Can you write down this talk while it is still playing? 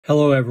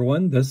Hello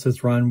everyone, this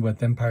is Ron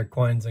with Empire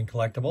Coins and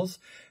Collectibles,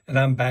 and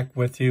I'm back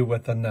with you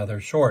with another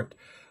short.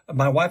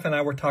 My wife and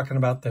I were talking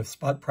about the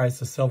spot price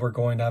of silver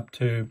going up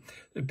to,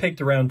 it peaked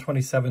around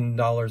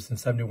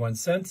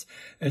 $27.71,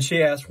 and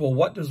she asked, well,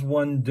 what does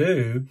one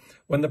do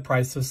when the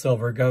price of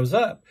silver goes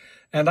up?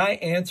 And I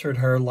answered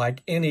her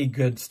like any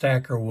good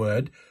stacker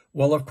would,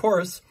 well, of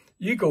course,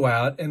 you go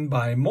out and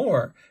buy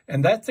more.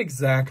 And that's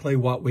exactly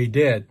what we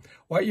did.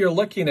 What you're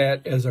looking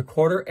at is a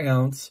 1/4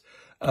 ounce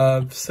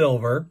of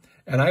silver,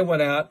 and I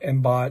went out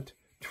and bought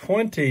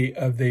 20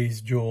 of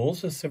these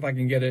jewels. Let's see if I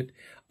can get it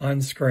on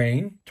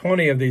screen.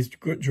 20 of these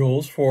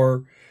jewels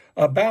for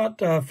about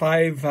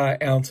 5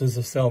 ounces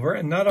of silver.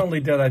 And not only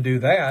did I do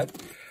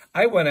that,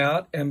 I went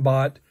out and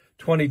bought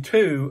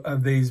 22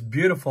 of these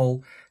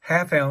beautiful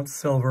 1/2 ounce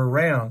silver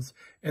rounds.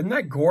 Isn't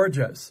that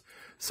gorgeous?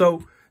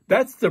 So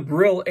that's the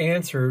real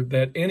answer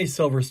that any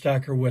silver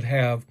stacker would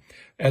have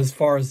as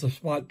far as the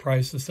spot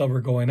price of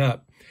silver going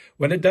up.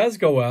 When it does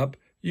go up,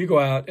 you go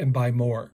out and buy more.